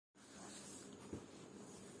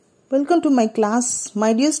Welcome to my class.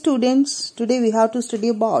 My dear students, today we have to study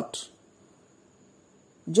about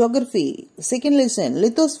geography. Second lesson,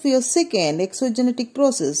 lithosphere second, exogenetic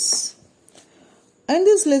process. In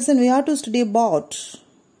this lesson we have to study about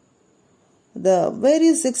the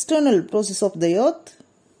various external processes of the earth,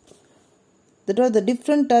 that are the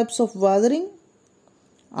different types of weathering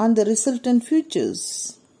and the resultant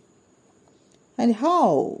features, and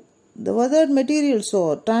how the weathered materials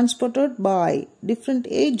are transported by different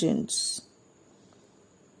agents.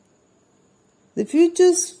 The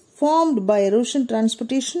features formed by erosion,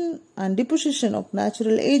 transportation and deposition of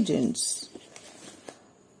natural agents.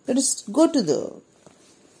 Let us go to the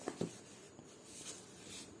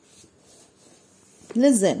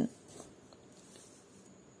lesson.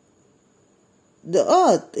 The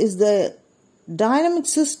earth is the dynamic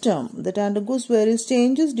system that undergoes various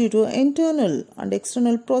changes due to internal and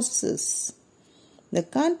external processes. The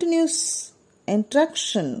continuous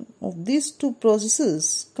interaction of these two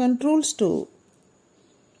processes controls to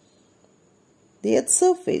the Earth's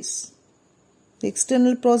surface. The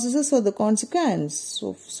external processes are the consequence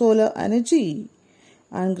of solar energy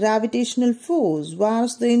and gravitational force,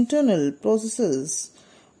 whereas the internal processes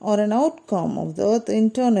are an outcome of the Earth's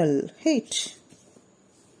internal heat.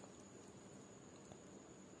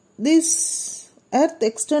 These earth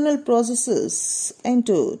external processes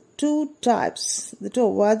into two types, that are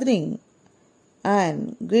weathering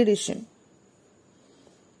and gradation.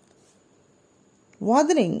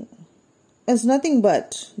 Weathering is nothing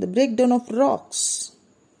but the breakdown of rocks.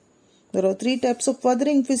 There are three types of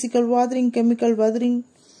weathering: physical weathering, chemical weathering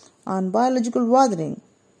and biological weathering.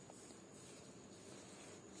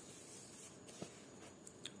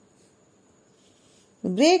 The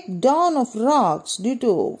breakdown of rocks due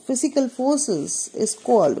to physical forces is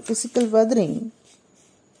called physical weathering.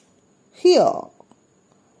 Here,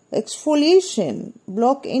 exfoliation,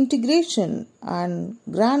 block integration and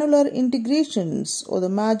granular integrations are the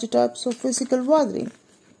major types of physical weathering.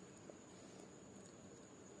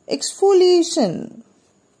 Exfoliation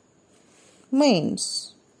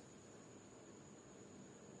means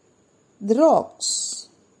the rock's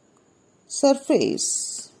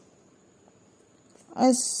surface,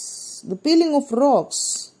 as the peeling of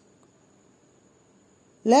rocks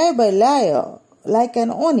layer by layer like an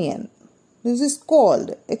onion. This is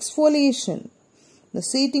called exfoliation. The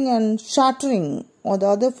seating and shattering are the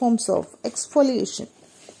other forms of exfoliation.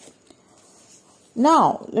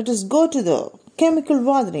 Now let us go to the chemical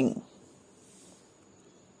weathering.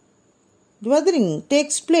 The weathering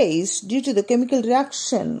takes place due to the chemical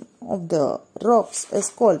reaction of the rocks is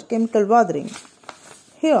called chemical weathering.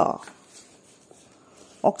 Here,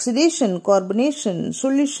 oxidation, carbonation,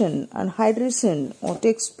 solution and hydration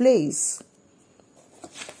takes place.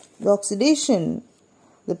 The oxidation,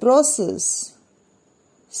 the process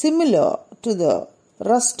similar to the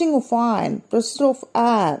rusting of iron, pressure of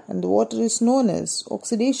air and the water is known as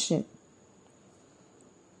oxidation.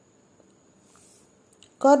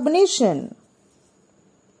 Carbonation,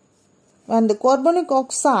 when the carbonic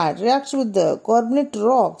oxide reacts with the carbonate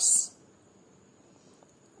rocks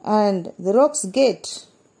and the rocks get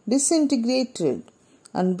disintegrated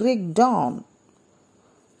and break down.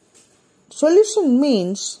 Solution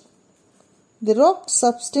means the rock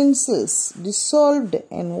substances dissolved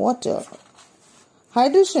in water.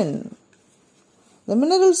 Hydration, the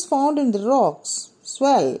minerals found in the rocks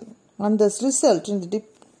swell and thus result in the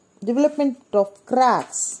development of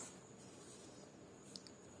cracks.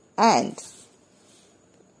 And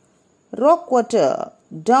rock water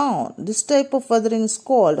down, this type of weathering is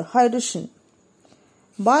called hydration.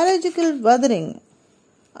 Biological weathering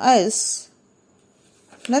is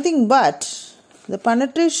nothing but the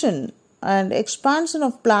penetration and expansion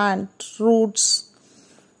of plant roots,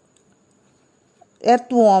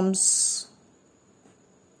 earthworms,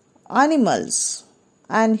 animals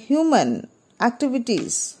and human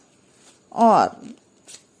activities are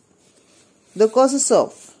the causes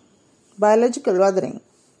of biological weathering.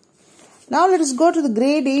 Now let us go to the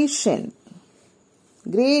gradation.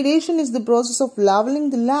 Gradation is the process of leveling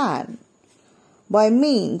the land by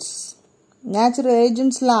means natural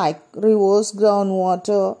agents like rivers,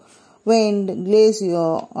 groundwater, wind,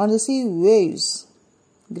 glacier and the sea waves.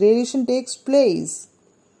 Gradation takes place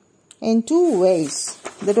in two ways,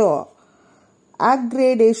 that are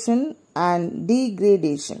aggradation and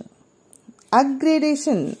degradation.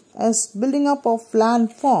 Aggradation is building up of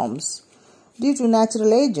landforms due to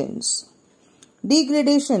natural agents.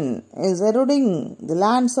 Degradation is eroding the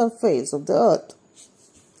land surface of the earth.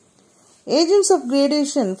 Agents of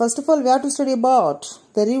gradation, first of all we have to study about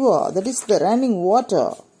the river, that is the running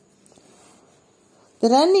water. The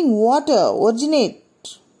running water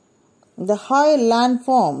originates the higher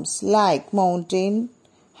landforms like mountain,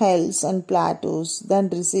 hills and plateaus then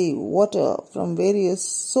receive water from various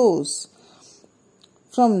sources,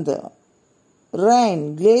 from the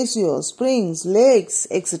rain, glaciers, springs, lakes,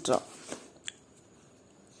 etc.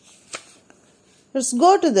 Let's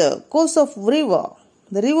go to the course of river.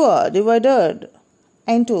 The river divided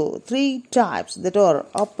into three types, that are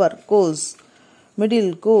upper course,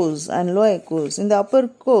 middle course and lower course. In the upper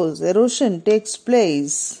course, erosion takes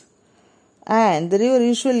place and the river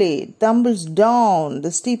usually tumbles down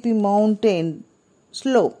the steep mountain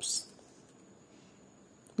slopes.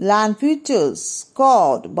 Land features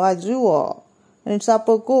carved by the river in its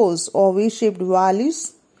upper course are V-shaped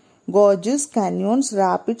valleys, gorges, canyons,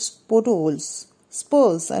 rapids, potholes,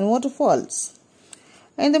 spurs and waterfalls.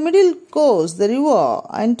 In the middle course, the river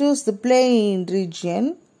enters the plain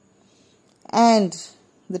region and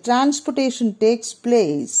the transportation takes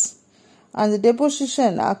place and the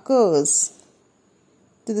deposition occurs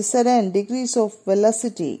to the certain degrees of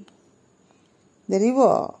velocity. The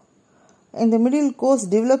river in the middle course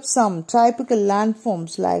develops some typical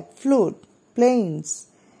landforms like flood, plains,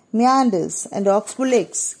 meanders and oxbow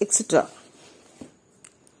lakes, etc.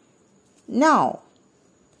 Now,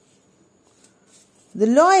 the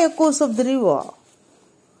lower course of the river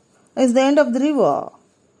is the end of the river.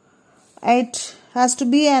 It has to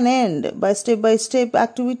be an end by step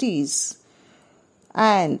activities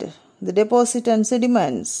and the deposit and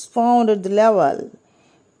sediments found at the level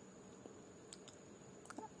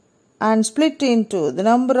and split into the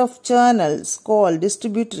number of channels called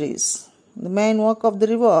distributaries. The main work of the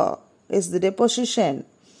river is the deposition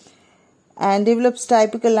and develops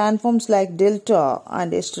typical landforms like delta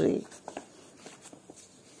and estuary.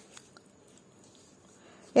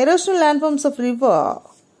 Erosional landforms of river.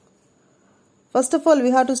 First of all, we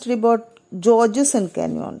have to study about gorges and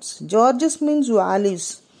canyons. Gorges means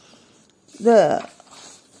valleys. The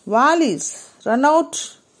valleys run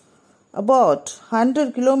out about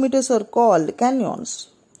 100 kilometers are called canyons.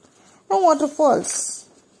 Now waterfalls.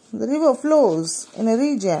 The river flows in a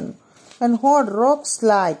region and hard rocks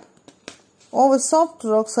slide over soft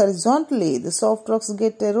rocks horizontally. The soft rocks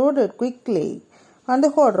get eroded quickly and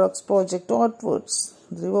the hard rocks project outwards.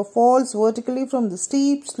 The river falls vertically from the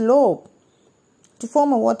steep slope to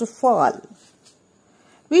form a waterfall.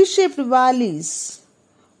 V-shaped valleys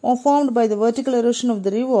are formed by the vertical erosion of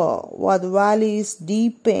the river, where the valley is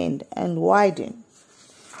deepened and widened.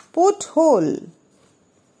 Porthole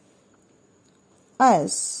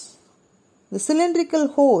as the cylindrical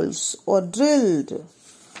holes are drilled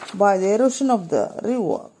by the erosion of the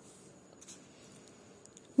river.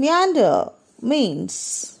 Meander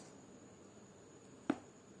means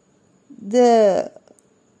the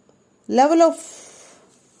level of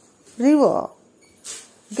river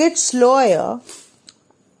gets lower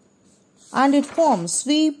and it forms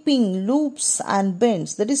sweeping loops and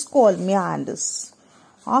bends, that is called meanders.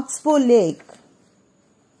 Oxbow Lake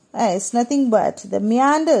is nothing but the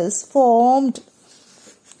meanders formed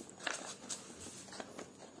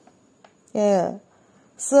a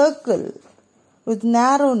circle with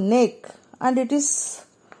narrow neck and it is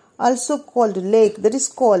also called lake, that is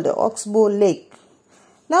called Oxbow Lake.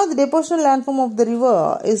 Now the depositional landform of the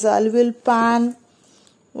river is alluvial pan,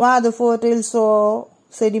 where the fertile soil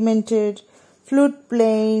sedimented, flood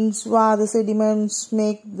plains where the sediments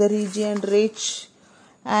make the region rich,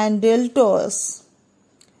 and deltas,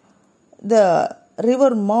 the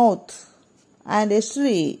river mouth, and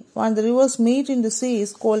estuary when the rivers meet in the sea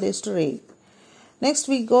is called estuary. Next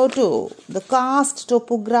we go to the karst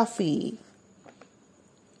topography.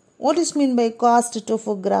 What is meant by karst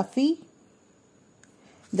topography?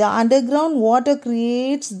 The underground water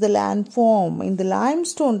creates the landform in the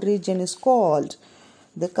limestone region is called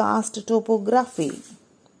the karst topography.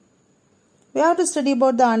 We have to study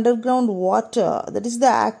about the underground water, that is the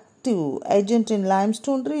active agent in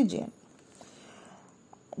limestone region.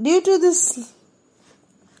 Due to this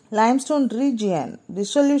limestone region,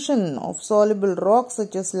 dissolution of soluble rocks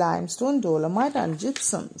such as limestone, dolomite and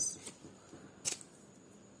gypsums.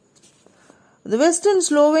 The western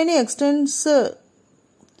Slovenia extends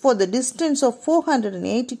for the distance of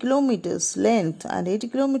 480 kilometers length and 80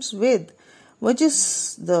 kilometers width, which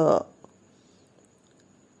is the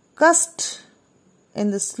karst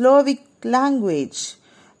in the Slavic language.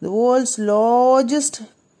 The world's largest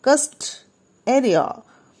karst area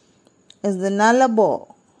is the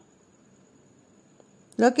Nullarbor,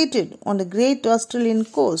 located on the Great Australian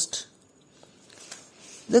coast.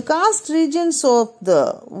 The karst regions of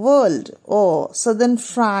the world are southern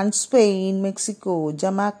France, Spain, Mexico,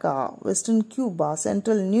 Jamaica, western Cuba,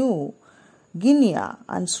 central New Guinea,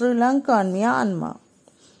 and Sri Lanka and Myanmar.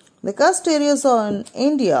 The karst areas in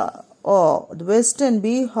India are the western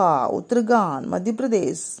Bihar, Uttarakhand, Madhya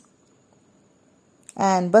Pradesh,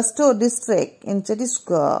 and Bastor district in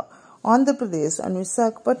Chhattisgarh, Andhra Pradesh, and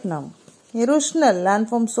Visakhapatnam. Erosional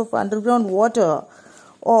landforms of underground water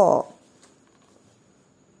or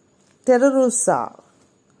terra rossa,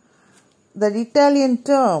 the Italian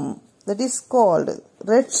term that is called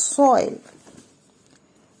red soil,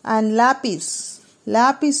 and lapis.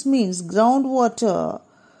 Lapis means groundwater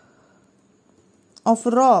of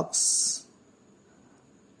rocks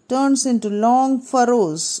turns into long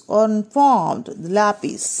furrows or formed the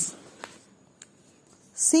lapis.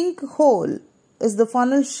 Sinkhole is the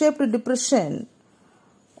funnel-shaped depression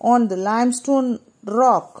on the limestone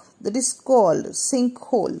rock that is called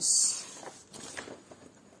sinkholes.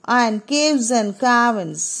 And caves and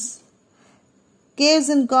caverns. Caves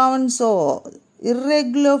and caverns are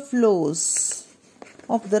irregular flows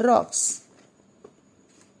of the rocks.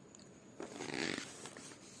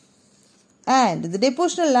 And the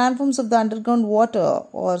depositional landforms of the underground water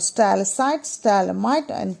are stalactite, stalagmite,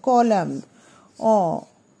 and column. Or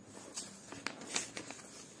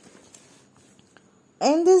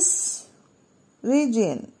in this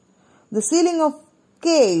region, the ceiling of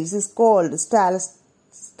caves is called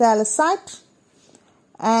stalactite,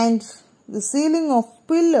 and the ceiling of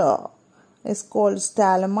pillar is called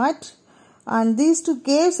stalagmite, and these two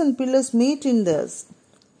caves and pillars meet in this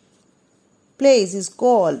place is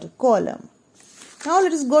called column. Now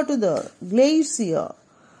let us go to the glacier.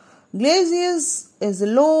 Glaciers is a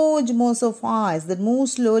large mass of ice that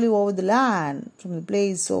moves slowly over the land from the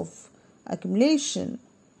place of accumulation.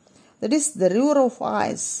 That is the river of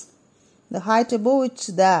ice. The height above which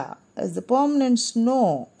there is the permanent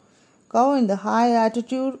snow cover in the high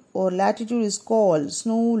altitude or latitude is called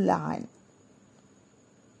snow line.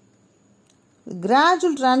 The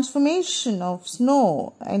gradual transformation of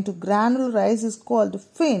snow into granular ice is called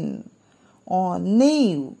fin or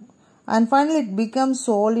neve, and finally it becomes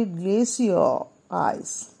solid glacier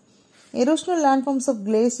ice. Erosional landforms of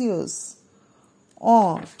glaciers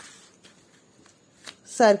are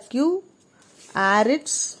cirque,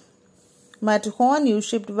 arids, Matterhorn,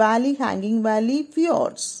 U-shaped valley, hanging valley,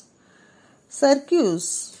 fjords.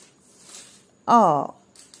 Cirques are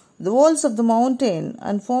the walls of the mountain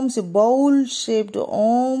and forms a bowl-shaped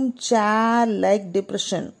armchair-like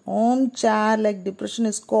depression. Armchair-like depression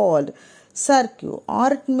is called cirque.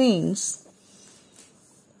 Arid means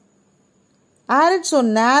arids or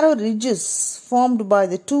narrow ridges formed by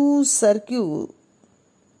the two cirque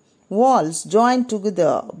walls joined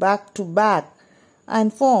together back to back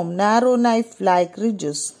and form narrow knife-like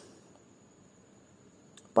ridges.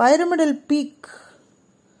 Pyramidal peak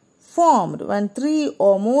formed when three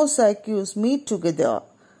or more cirques meet together.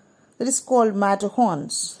 That is called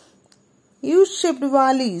Matterhorns. U-shaped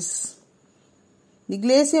valleys. The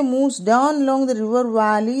glacier moves down along the river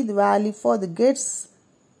valley. The valley further gets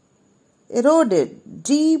eroded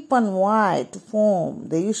deep and wide to form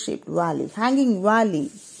the U-shaped valley. Hanging valley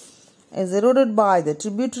is eroded by the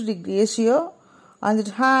tributary glacier and it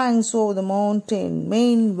hangs over the mountain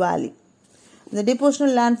main valley. The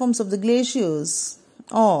depositional landforms of the glaciers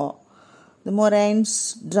are the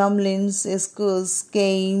moraines, drumlins, eskers,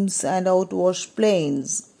 kames, and outwash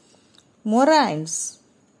plains. Moraines.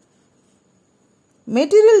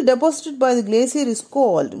 Material deposited by the glacier is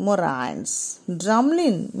called moraines.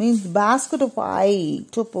 Drumlin means basket of eye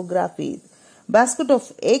topography. Basket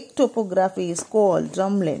of egg topography is called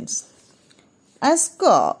drumlins.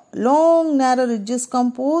 Esker, long narrow ridges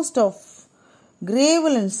composed of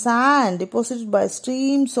gravel and sand deposited by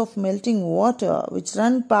streams of melting water which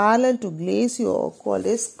run parallel to glacier called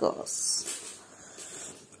eskers.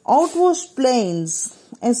 Outwash plains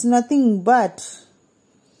is nothing but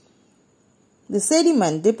the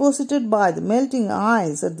sediment deposited by the melting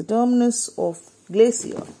ice at the terminus of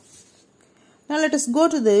glacier. Now let us go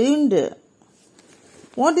to the wind.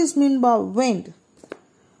 What is meant by wind?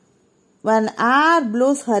 When air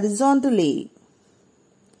blows horizontally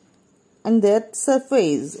and the earth's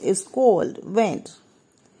surface is called wind.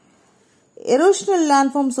 Erosional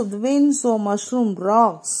landforms of the winds are mushroom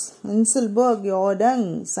rocks, Inselberg,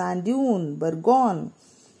 Jordan, sand dune, Bergon,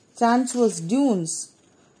 transverse dunes,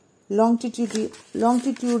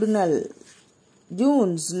 longitudinal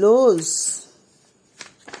dunes, lows.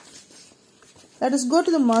 Let us go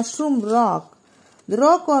to the mushroom rock. The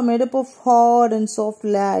rock are made up of hard and soft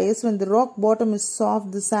layers. When the rock bottom is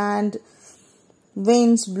soft, the sand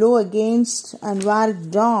winds blow against and wear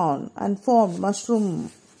it down and form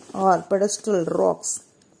mushroom or pedestal rocks.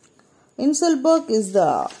 Inselberg is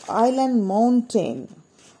the island mountain.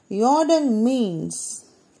 Jordan means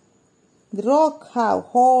The rock have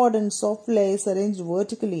hard and soft layers arranged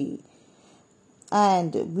vertically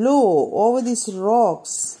and blow over these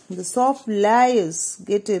rocks. The soft layers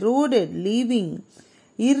get eroded, leaving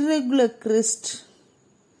irregular crest.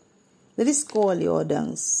 That is called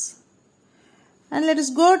yodungs. And let us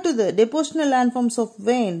go to the depositional landforms of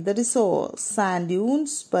vein. That is all sand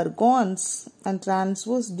dunes, burgons, and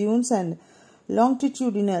transverse dunes and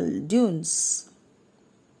longitudinal dunes.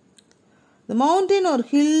 The mountain or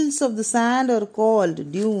hills of the sand are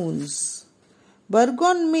called dunes.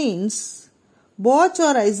 Burgon means botch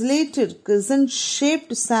or isolated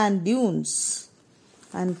crescent-shaped sand dunes,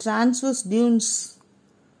 and transverse dunes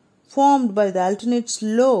formed by the alternate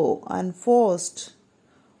slow and forced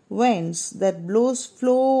winds that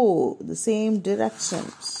flow the same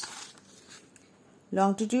directions.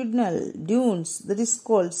 Longitudinal dunes, that is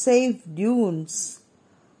called safe dunes,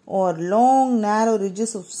 or long narrow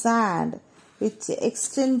ridges of sand which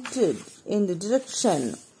extended in the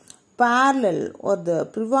direction parallel or the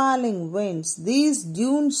prevailing winds. These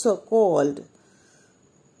dunes are called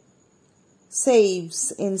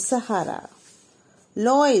saves in Sahara.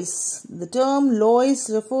 Loess, the term loess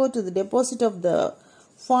refers to the deposit of the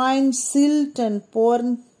fine silt and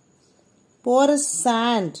porous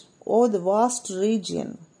sand over the vast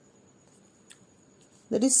region.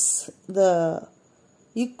 That is the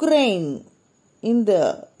Ukraine in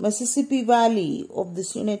the Mississippi Valley of the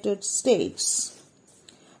United States.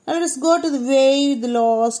 Now let us go to the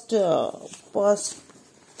last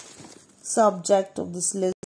subject of this lesson.